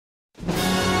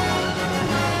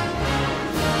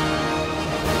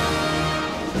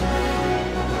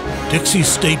Dixie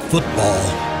State Football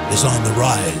is on the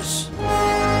rise.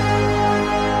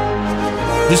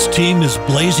 This team is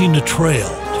blazing a trail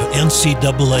to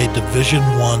NCAA Division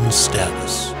I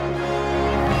status.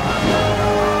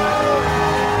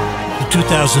 The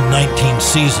 2019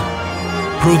 season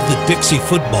proved that Dixie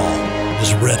football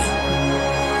is ready.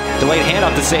 Delayed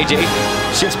handoff to CJ.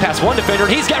 Shifts past one defender,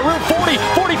 and he's got room 40,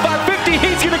 45, 50.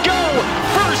 He's going to go.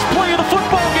 First play of the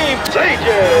football game. CJ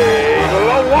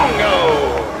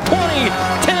Luongo. 20,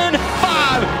 10,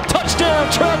 5. Touchdown,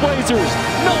 Trailblazers.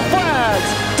 No flags.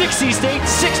 Dixie State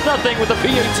 6-0 with a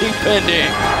PAT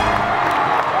pending.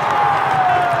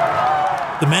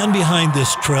 The man behind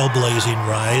this trailblazing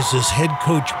rise is head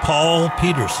coach Paul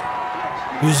Peterson,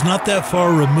 who is not that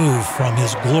far removed from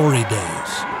his glory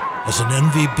days as an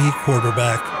MVP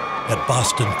quarterback at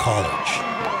Boston College.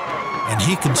 And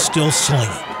he can still sling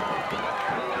it.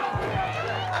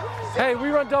 Hey, we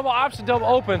run double option, double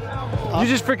open. You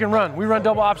just freaking run. We run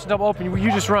double option, double open.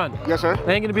 You just run. Yes, sir.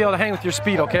 They ain't gonna be able to hang with your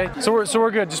speed, okay? So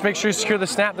we're good. Just make sure you secure the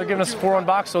snap. They're giving us a 4-1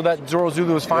 box, so that Zoro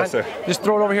Zulu is fine. Yes, sir. Just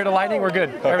throw it over here to Lightning. We're good.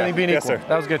 Okay. Everything being yes, equal. Sir.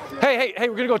 That was good. Hey,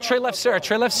 we're gonna go Trey left Sarah.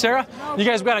 Trey left Sarah. You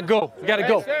guys gotta go. You gotta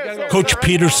go. Coach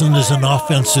Peterson is an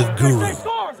offensive guru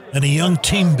and a young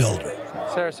team builder.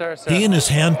 Sarah. He and his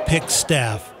hand-picked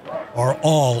staff are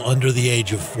all under the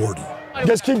age of 40.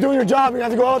 Just keep doing your job. You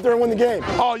have to go out there and win the game.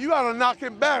 Oh, you gotta knock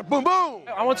him back. Boom, boom.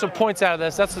 I want some points out of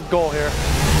this. That's the goal here.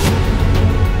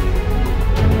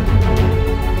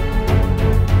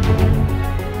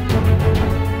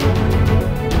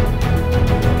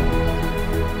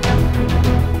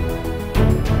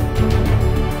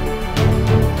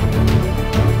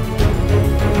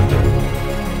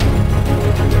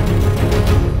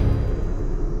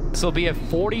 This will be a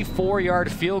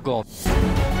 44-yard field goal.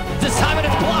 This time it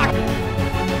is blocked.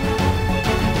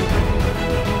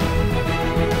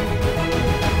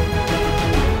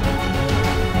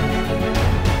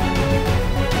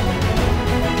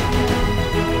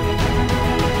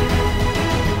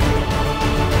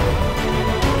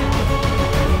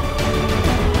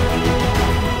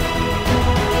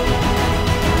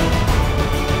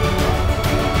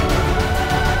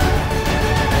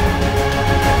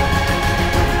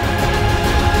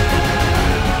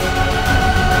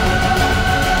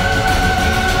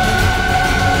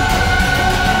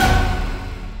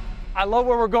 I love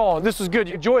where we're going. This was good.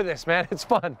 You enjoy this, man. It's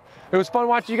fun. It was fun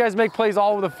watching you guys make plays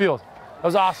all over the field. That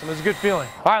was awesome. It was a good feeling.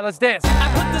 All right, let's dance.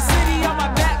 I put the city on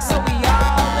my back, so we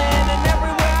all in. And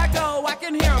everywhere I go, I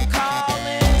can hear them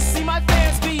calling. See my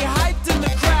fans be hyped in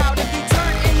the crowd. If you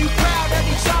turn and you crowd at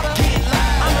each other, get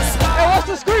loud. I'm a star. Hey, watch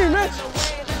the screen, Mitch.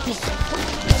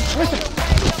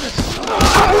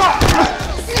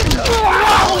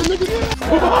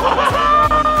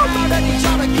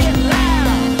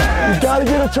 You gotta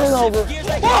get a turnover. Run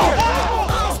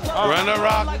the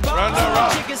rock, run the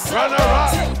rock, run the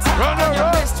rock, run the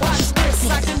rock.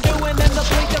 I can do it in the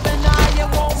blink of an eye, it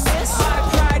won't miss. I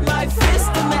pride my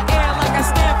fist in the air like I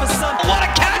stand for something. What a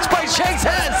catch by Chase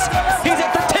Hess! He's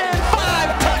at the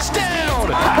 10-5 touchdown!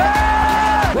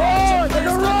 Run, take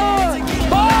a run!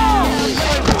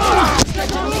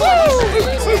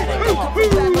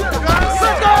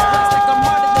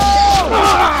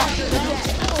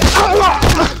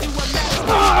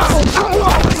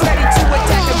 Ready to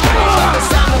attack and bang like the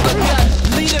sound of a gun.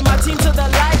 Leading my team to the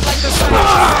light like the sun.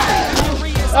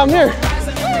 I'm here.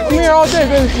 I'm here all day,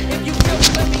 baby. If you feel me,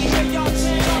 let me hear y'all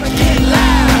chant. Get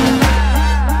loud.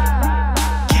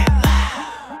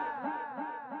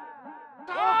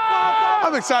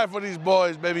 I'm excited for these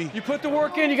boys, baby. You put the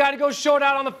work in, you got to go show it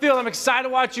out on the field. I'm excited to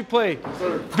watch you play.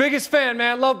 Biggest fan,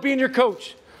 man. Love being your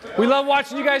coach. We love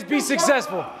watching you guys be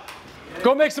successful.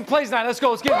 Go make some plays tonight. Let's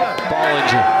go. Let's get it done.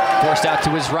 Ballinger forced out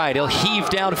to his right. He'll heave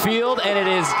downfield, and it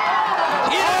is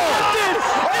intercepted!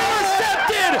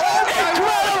 Intercepted!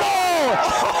 Incredible!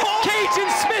 Cajun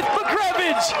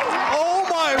Smith-McGrevage! Oh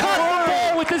my Caught the word!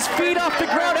 ball with his feet off the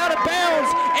ground out of bounds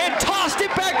and tossed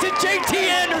it back to JT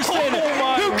Anderson,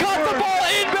 who caught the ball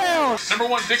inbounds.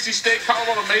 #1 Dixie State,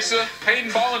 Colorado Mesa.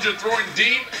 Peyton Ballinger throwing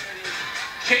deep.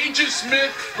 Cajun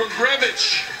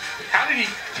Smith-McGrevage. How did he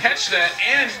catch that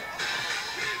and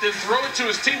then throw it to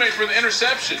his teammate for the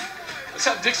interception? That's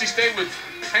how Dixie State would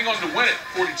hang on to win it,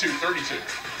 42-32.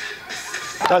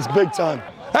 That's big time.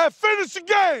 Hey, finish the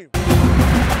game!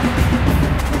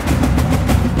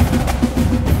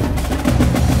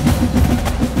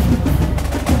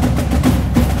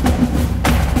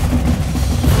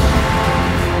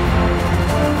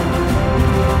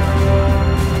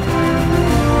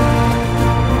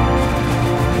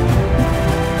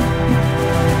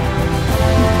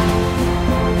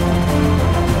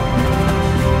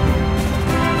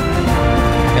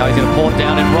 Now he's going to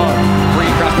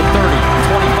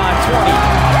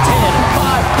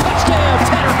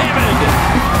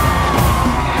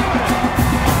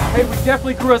Hey, we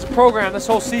definitely grew as a program this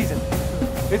whole season.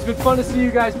 It's been fun to see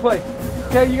you guys play.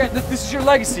 Okay, you guys, this is your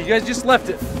legacy. You guys just left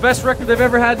it. The best record they've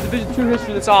ever had in Division II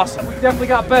history. That's awesome. We definitely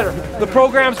got better. The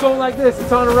program's going like this.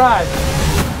 It's on a rise.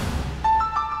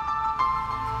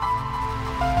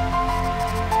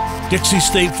 Dixie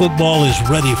State football is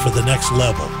ready for the next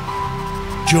level.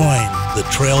 Join the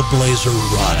Trailblazer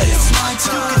Rise.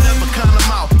 You can never count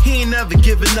him out. He ain't never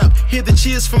giving up. Hear the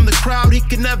cheers from the crowd. He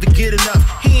can never get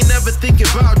enough. He ain't never thinking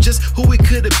about just who he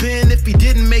could have been if he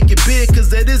didn't make it big, cause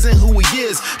that isn't who he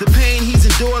is. The pain he's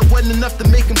endured wasn't enough to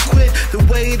make him quit. The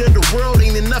weight of the world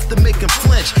ain't enough to make him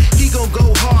flinch.